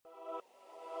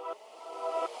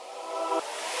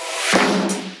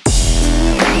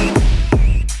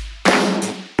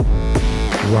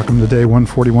Welcome to day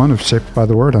 141 of Shaped by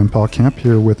the Word. I'm Paul Kemp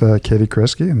here with Katie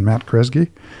Kresge and Matt Kresge,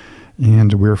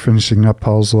 and we're finishing up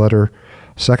Paul's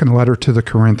second letter to the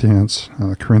Corinthians.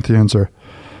 Corinthians are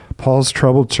Paul's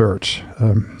troubled church.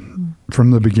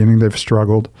 From the beginning, they've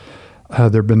struggled.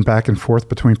 They've been back and forth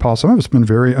between Paul. Some of it's been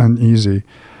very uneasy.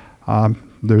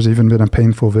 There's even been a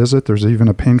painful visit. There's even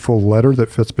a painful letter that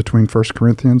fits between 1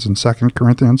 Corinthians and 2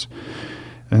 Corinthians.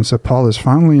 And so Paul is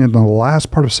finally in the last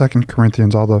part of 2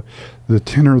 Corinthians, although the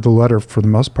tenor of the letter for the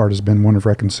most part has been one of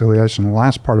reconciliation. The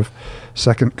last part of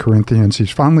 2 Corinthians,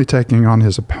 he's finally taking on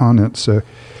his opponent. So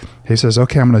he says,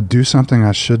 okay, I'm going to do something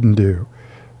I shouldn't do.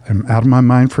 I'm out of my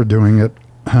mind for doing it,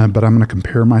 but I'm going to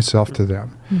compare myself to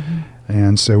them. Mm-hmm.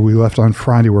 And so we left on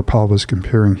Friday where Paul was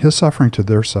comparing his suffering to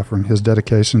their suffering, his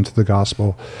dedication to the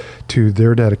gospel to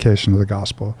their dedication to the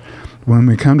gospel. When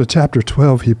we come to chapter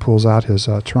 12, he pulls out his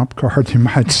trump card, you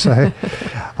might say.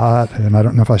 And I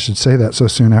don't know if I should say that so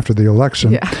soon after the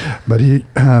election. Yeah. But he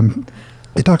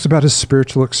talks about his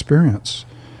spiritual experience,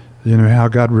 how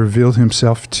God revealed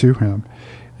himself to him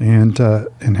and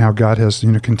how God has,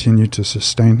 continued to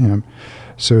sustain him.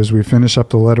 So as we finish up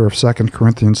the letter of 2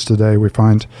 Corinthians today, we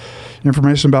find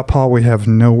information about Paul we have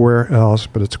nowhere else,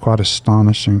 but it's quite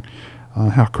astonishing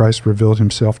how Christ revealed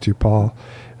himself to Paul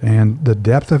and the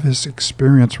depth of his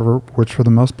experience, which for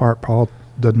the most part Paul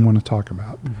doesn't want to talk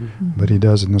about, but he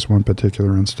does in this one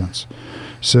particular instance.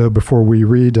 So before we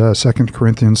read 2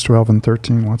 Corinthians 12 and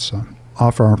 13, let's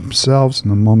offer ourselves in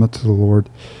a moment to the Lord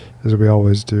as we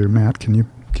always do. Matt, can you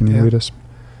lead us?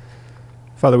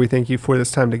 Father, we thank you for this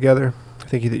time together.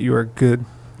 Thank you that you are good,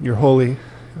 you're holy,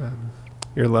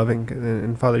 you're loving,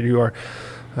 and Father, you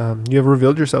have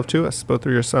revealed yourself to us, both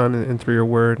through your Son and through your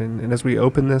Word. And as we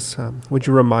open this, would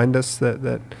you remind us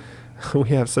that we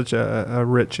have such a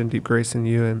rich and deep grace in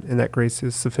you, and that grace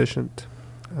is sufficient.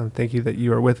 Thank you that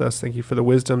you are with us. Thank you for the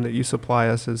wisdom that you supply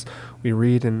us as we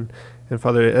read. And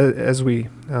Father, as we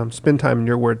spend time in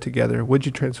your Word together, would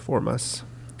you transform us?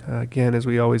 Again, as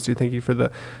we always do, thank you for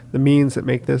the means that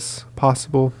make this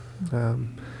possible.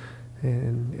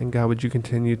 And God, would you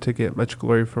continue to get much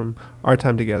glory from our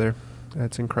time together?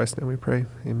 That's in Christ's name we pray.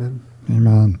 Amen.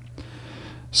 Amen.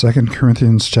 2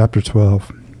 Corinthians chapter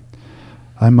 12.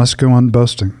 I must go on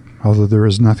boasting, although there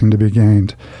is nothing to be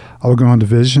gained. I will go on to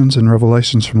visions and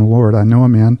revelations from the Lord. I know a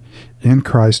man in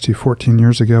Christ who 14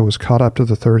 years ago was caught up to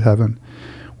the third heaven.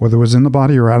 Whether it was in the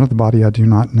body or out of the body, I do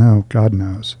not know. God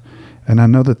knows. And I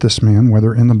know that this man,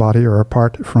 whether in the body or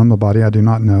apart from the body, I do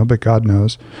not know, but God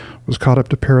knows, was caught up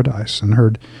to paradise and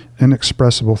heard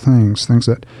inexpressible things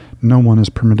that no one is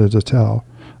permitted to tell.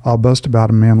 I'll boast about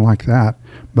a man like that,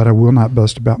 but I will not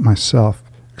boast about myself,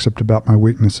 except about my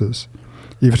weaknesses.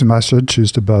 Even if I should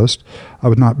choose to boast, I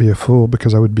would not be a fool,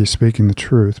 because I would be speaking the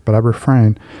truth, but I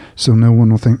refrain, so no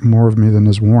one will think more of me than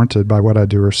is warranted by what I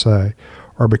do or say,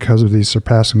 or because of these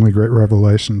surpassingly great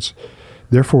revelations.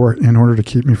 Therefore, in order to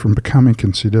keep me from becoming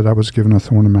conceited, I was given a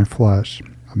thorn in my flesh,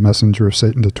 a messenger of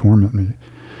Satan to torment me.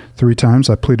 3 times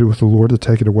I pleaded with the Lord to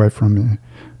take it away from me.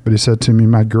 But he said to me,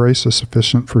 my grace is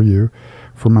sufficient for you,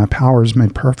 for my power is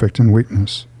made perfect in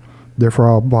weakness. Therefore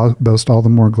I'll boast all the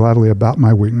more gladly about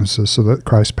my weaknesses, so that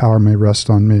Christ's power may rest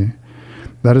on me.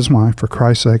 That is why, for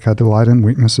Christ's sake, I delight in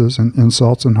weaknesses and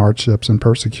insults and hardships and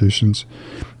persecutions,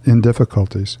 in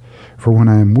difficulties. For when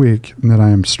I am weak, then I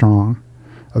am strong.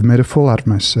 I've made a fool out of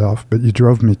myself, but you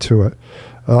drove me to it.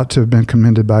 I ought to have been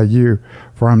commended by you,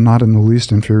 for I am not in the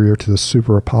least inferior to the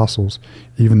super apostles,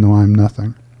 even though I am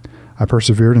nothing. I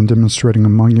persevered in demonstrating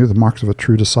among you the marks of a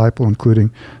true disciple,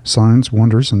 including signs,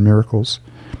 wonders, and miracles.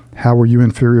 How were you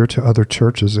inferior to other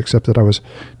churches, except that I was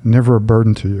never a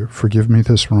burden to you? Forgive me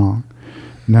this wrong.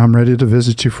 Now I'm ready to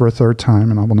visit you for a third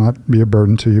time, and I will not be a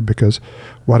burden to you, because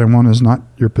what I want is not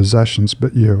your possessions,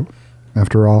 but you.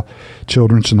 After all,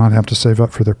 children should not have to save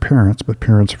up for their parents, but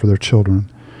parents for their children.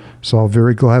 So I'll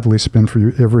very gladly spend for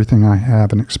you everything I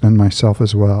have and expend myself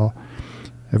as well.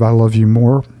 If I love you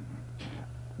more,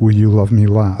 will you love me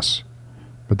less?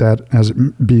 But that as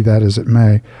it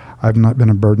may, I have not been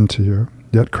a burden to you.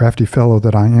 Yet, crafty fellow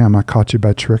that I am, I caught you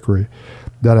by trickery.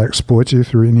 Did I exploit you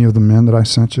through any of the men that I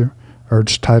sent you? I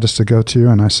urged Titus to go to you,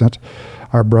 and I sent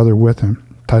our brother with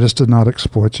him. Titus did not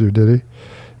exploit you, did he?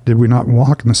 Did we not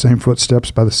walk in the same footsteps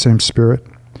by the same Spirit?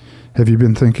 Have you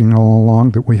been thinking all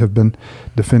along that we have been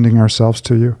defending ourselves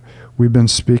to you? We've been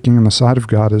speaking in the sight of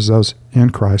God as those in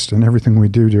Christ, and everything we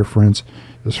do, dear friends,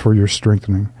 is for your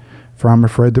strengthening. For I'm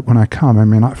afraid that when I come, I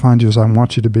may not find you as I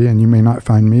want you to be, and you may not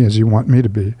find me as you want me to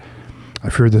be.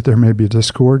 I fear that there may be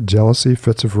discord, jealousy,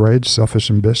 fits of rage, selfish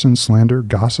ambition, slander,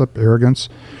 gossip, arrogance,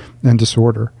 and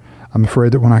disorder. I'm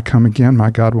afraid that when I come again,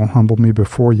 my God will humble me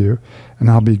before you, and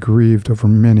I'll be grieved over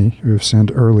many who have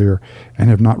sinned earlier and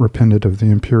have not repented of the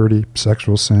impurity,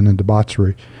 sexual sin, and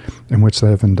debauchery in which they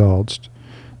have indulged.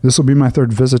 This will be my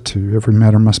third visit to you. Every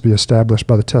matter must be established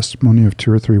by the testimony of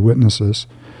 2 or 3 witnesses.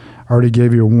 I already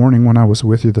gave you a warning when I was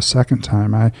with you the second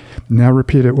time. I now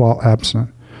repeat it while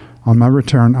absent. On my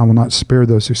return, I will not spare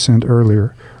those who sinned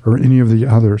earlier or any of the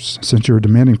others, since you are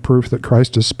demanding proof that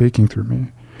Christ is speaking through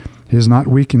me. He is not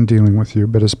weak in dealing with you,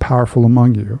 but is powerful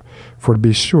among you. For to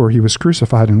be sure, he was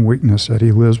crucified in weakness, yet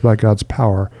he lives by God's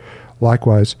power.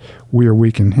 Likewise, we are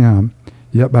weak in him,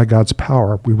 yet by God's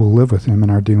power we will live with him in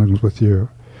our dealings with you.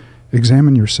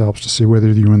 Examine yourselves to see whether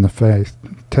you are in the faith.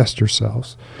 Test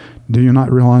yourselves. Do you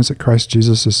not realize that Christ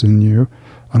Jesus is in you?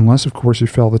 Unless, of course, you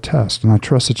fail the test, and I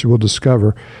trust that you will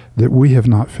discover that we have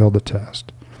not failed the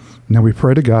test. Now we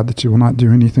pray to God that you will not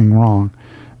do anything wrong,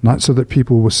 not so that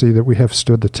people will see that we have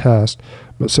stood the test,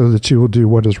 but so that you will do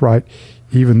what is right,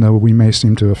 even though we may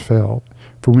seem to have failed.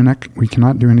 For we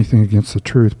cannot do anything against the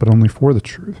truth, but only for the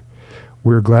truth.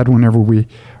 We are glad whenever we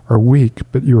are weak,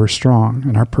 but you are strong,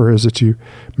 and our prayer is that you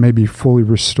may be fully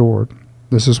restored.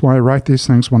 This is why I write these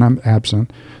things when I'm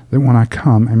absent, that when I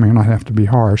come, I may not have to be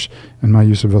harsh in my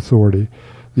use of authority.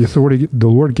 The authority the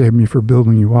Lord gave me for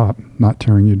building you up, not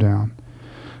tearing you down.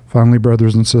 Finally,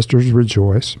 brothers and sisters,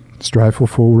 rejoice. Strive for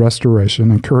full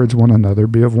restoration. Encourage one another.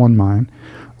 Be of one mind.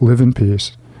 Live in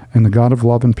peace. And the God of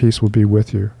love and peace will be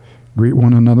with you. Greet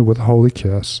one another with a holy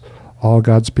kiss. All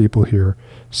God's people here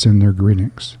send their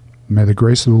greetings. May the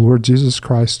grace of the Lord Jesus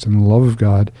Christ and the love of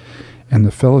God and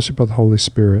the fellowship of the Holy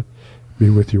Spirit be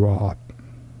with you all.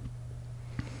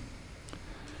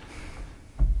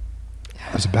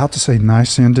 I was about to say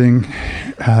nice ending.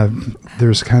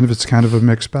 It's kind of a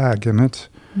mixed bag, isn't it?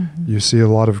 Mm-hmm. You see a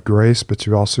lot of grace, but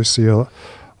you also see a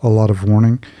lot of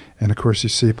warning. And of course, you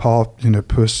see Paul,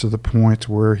 pushed to the point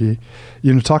where he,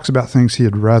 talks about things he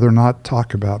had rather not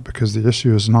talk about, because the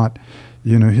issue is not,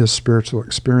 his spiritual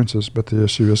experiences, but the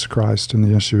issue is Christ, and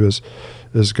the issue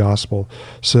is gospel.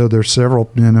 So there's several,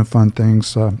 fun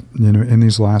things, in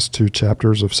these last 2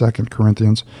 chapters of 2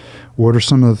 Corinthians. What are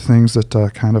some of the things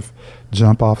that kind of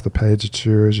jump off the page at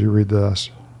you as you read this?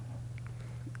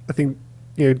 I think,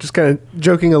 just kind of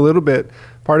joking a little bit,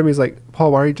 part of me is like,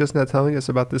 Paul, why are you just not telling us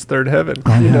about this third heaven?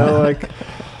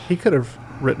 He could have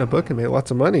written a book and made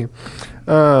lots of money.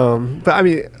 But I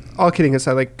mean, all kidding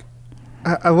aside,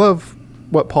 I love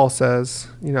what Paul says.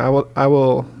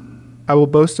 I will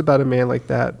boast about a man like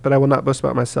that, but I will not boast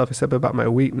about myself except about my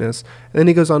weakness. And then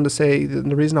he goes on to say,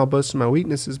 the reason I'll boast in my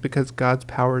weakness is because God's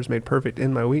power is made perfect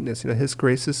in my weakness. His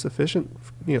grace is sufficient,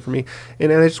 for me.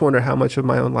 And I just wonder how much of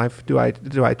my own life do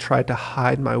I try to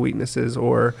hide my weaknesses,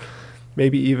 or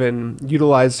maybe even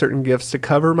utilize certain gifts to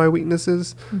cover my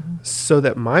weaknesses, so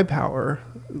that my power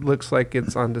looks like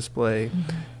it's on display,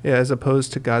 as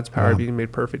opposed to God's power being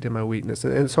made perfect in my weakness.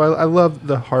 And so I love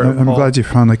the heart of Paul. I'm glad you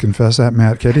finally confessed that,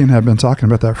 Matt. Katie and I have been talking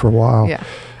about that for a while. Yeah.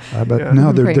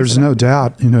 There's no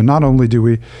doubt. Not only do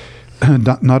we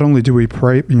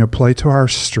pray, play to our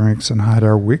strengths and hide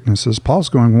our weaknesses. Paul's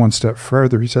going one step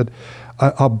further. He said,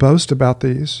 I'll boast about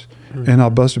these, and I'll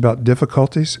boast about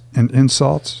difficulties and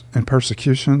insults and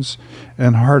persecutions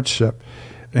and hardship.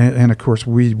 And of course,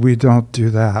 we don't do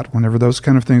that. Whenever those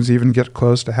kind of things even get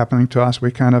close to happening to us,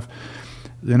 we kind of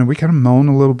moan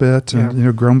a little bit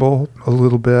and, grumble a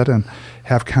little bit and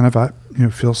have kind of a,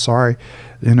 feel sorry,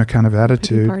 kind of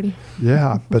attitude. Party.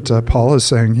 Yeah. But Paul is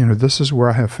saying, this is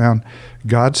where I have found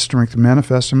God's strength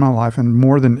manifest in my life, and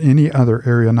more than any other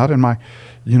area, not in my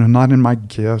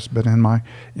gifts, but in my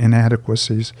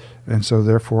inadequacies. And so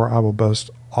therefore I will boast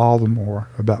all the more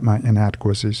about my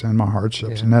inadequacies and my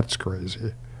hardships. And that's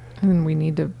crazy. And we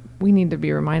need to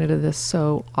be reminded of this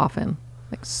so often.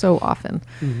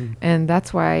 And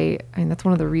that's why, that's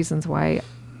one of the reasons why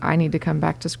I need to come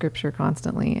back to Scripture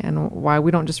constantly, and why we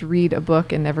don't just read a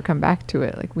book and never come back to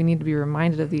it. We need to be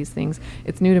reminded of these things.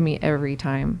 It's new to me every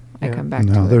time I come back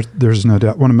to it. There's no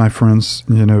doubt. One of my friends,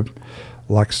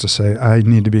 likes to say, I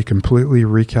need to be completely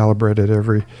recalibrated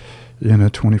every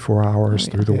 24 hours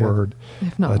through the Word.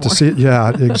 If not more. To see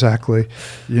it, exactly.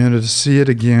 To see it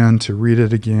again, to read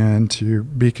it again, to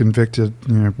be convicted.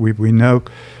 We know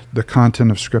the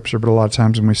content of Scripture, but a lot of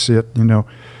times when we see it,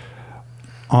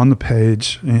 on the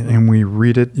page and we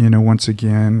read it, once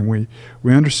again, we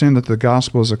understand that the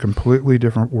gospel is a completely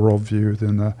different worldview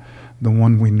than the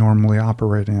one we normally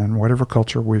operate in. Whatever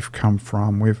culture we've come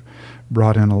from, we've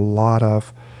brought in a lot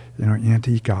of,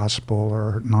 anti-gospel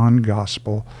or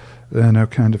non-gospel,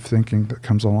 kind of thinking that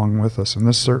comes along with us. And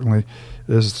this certainly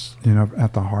is,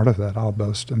 at the heart of that. I'll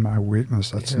boast in my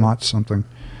weakness. That's not something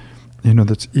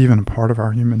that's even a part of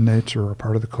our human nature or a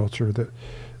part of the culture that,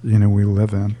 we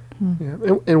live in.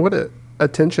 Yeah. And what a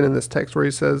tension in this text where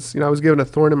he says, I was given a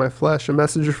thorn in my flesh, a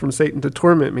messenger from Satan to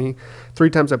torment me. 3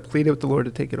 times I pleaded with the Lord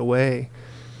to take it away.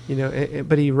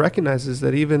 But he recognizes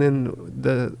that even in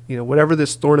the, whatever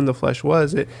this thorn in the flesh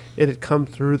was, it had come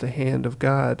through the hand of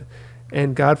God.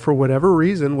 And God, for whatever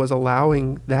reason, was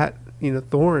allowing that,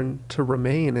 thorn to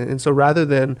remain. And so rather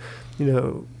than,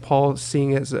 Paul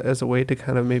seeing it as a way to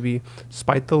kind of maybe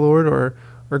spite the Lord or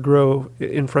grow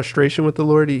in frustration with the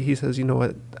Lord, he says, you know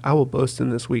what, I will boast in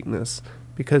this weakness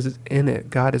because in it,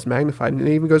 God is magnified. And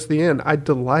it even goes to the end, I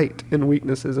delight in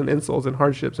weaknesses and insults and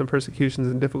hardships and persecutions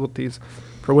and difficulties.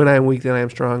 For when I am weak, then I am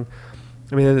strong.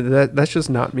 I mean, that's just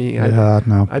not me.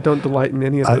 No. I don't delight in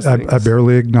any of those things. I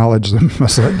barely acknowledge them,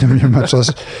 much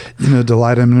less,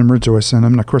 delight in them and rejoice in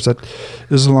them. And of course, that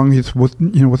is along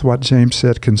with what James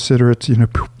said. Consider it,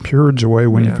 pure joy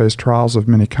when you face trials of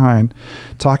many kind.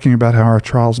 Talking about how our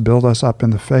trials build us up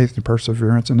in the faith, and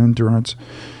perseverance, and endurance,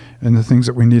 and the things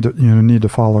that we need to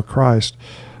follow Christ.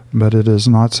 But it is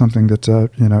not something that,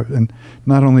 and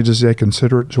not only does he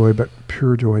consider it joy, but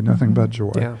pure joy, nothing but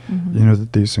joy, that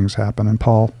these things happen. And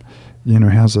Paul,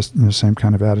 has this same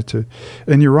kind of attitude.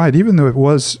 And you're right, even though it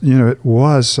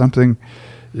was something,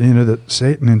 that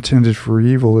Satan intended for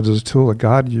evil, it is a tool that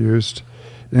God used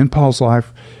in Paul's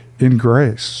life in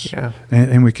grace. Yeah.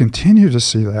 And we continue to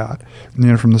see that,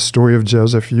 from the story of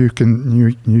Joseph, you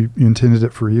intended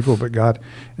it for evil, but God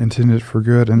intended it for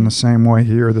good. In the same way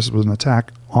here, this was an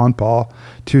attack on Paul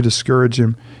to discourage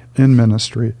him in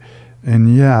ministry.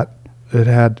 And yet it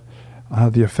had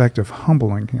the effect of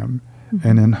humbling him. Mm-hmm.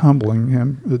 And in humbling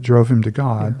him, it drove him to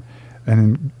God. Yeah. And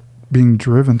in being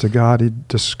driven to God, he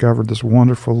discovered this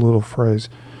wonderful little phrase,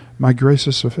 my grace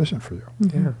is sufficient for you.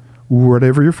 Mm-hmm. Yeah.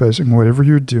 Whatever you're facing, whatever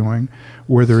you're doing,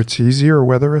 whether it's easy or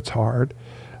whether it's hard,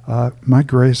 my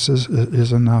grace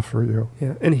is enough for you.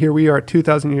 Yeah, and here we are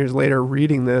 2,000 years later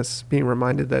reading this, being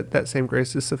reminded that same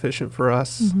grace is sufficient for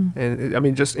us. Mm-hmm.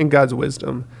 And just in God's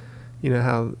wisdom,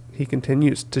 how he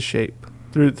continues to shape.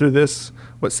 Through this,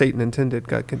 what Satan intended,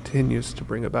 God continues to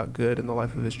bring about good in the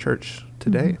life of his church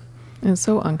today. Mm-hmm. And it's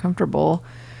so uncomfortable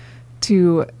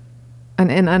and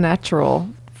unnatural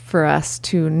for us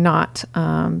to not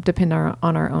depend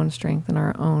on our own strength and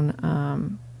our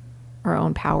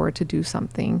own power to do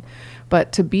something,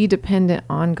 but to be dependent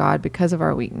on God because of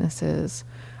our weaknesses.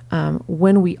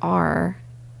 When we are,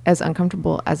 as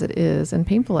uncomfortable as it is and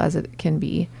painful as it can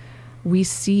be, we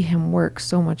see him work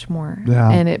so much more. Yeah.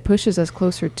 And it pushes us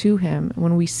closer to him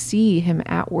when we see him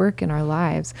at work in our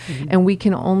lives. Mm-hmm. And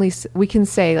we can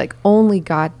say, like, only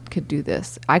God could do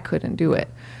this. I couldn't do it.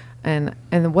 And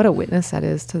what a witness that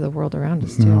is to the world around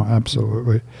us, too. No,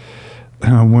 absolutely.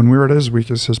 When we're at his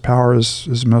weakest, his power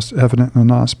is most evident in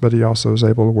us, but he also is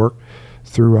able to work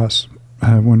through us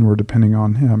when we're depending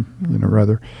on him, mm-hmm.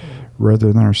 rather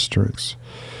than our strengths.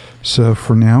 So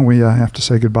for now, we have to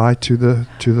say goodbye to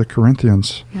the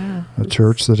Corinthians, a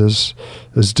church that is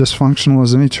as dysfunctional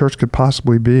as any church could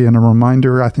possibly be. And a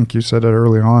reminder, I think you said it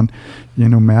early on,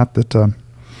 Matt, that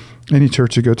any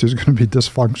church you go to is going to be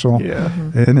dysfunctional. Yeah.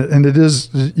 Mm-hmm. And it is,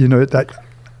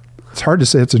 it's hard to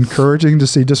say it's encouraging to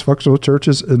see dysfunctional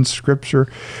churches in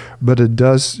Scripture, but it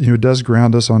does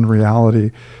ground us on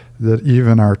reality that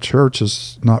even our church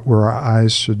is not where our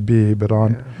eyes should be, but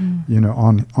on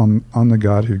the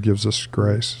God who gives us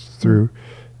grace through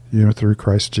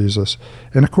Christ Jesus.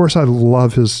 And of course, I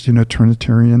love his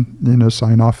Trinitarian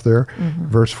sign off there, mm-hmm.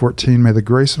 Verse 14. May the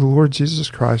grace of the Lord Jesus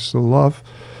Christ, the love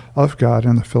of God,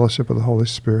 and the fellowship of the Holy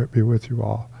Spirit be with you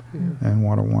all. Mm-hmm. And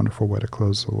what a wonderful way to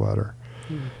close the letter.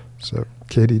 Mm-hmm. So,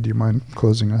 Katie, do you mind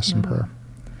closing us in prayer?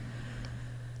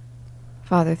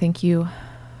 Father, thank you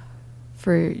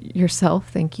for yourself.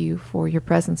 Thank you for your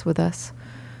presence with us.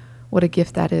 What a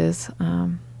gift that is,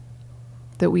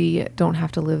 that we don't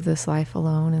have to live this life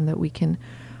alone and that we can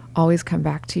always come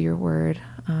back to your word.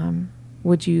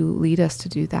 Would you lead us to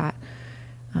do that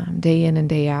day in and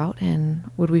day out? And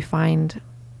would we find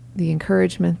the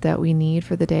encouragement that we need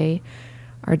for the day,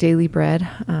 our daily bread,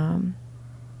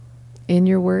 in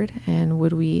your word? And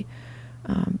would we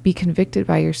be convicted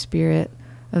by your Spirit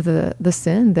of the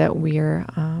sin that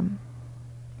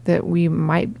that we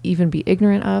might even be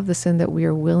ignorant of, the sin that we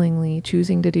are willingly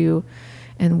choosing to do?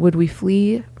 And would we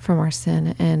flee from our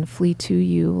sin and flee to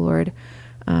you, Lord,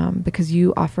 because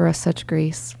you offer us such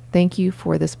grace. Thank you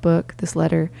for this book, this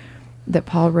letter that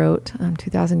Paul wrote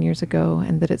 2,000 years ago,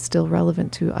 and that it's still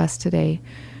relevant to us today.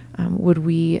 Would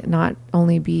we not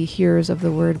only be hearers of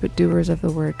the word, but doers of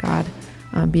the word, God,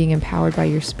 being empowered by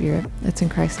your Spirit? It's in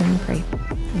Christ's name we pray.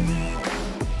 Amen.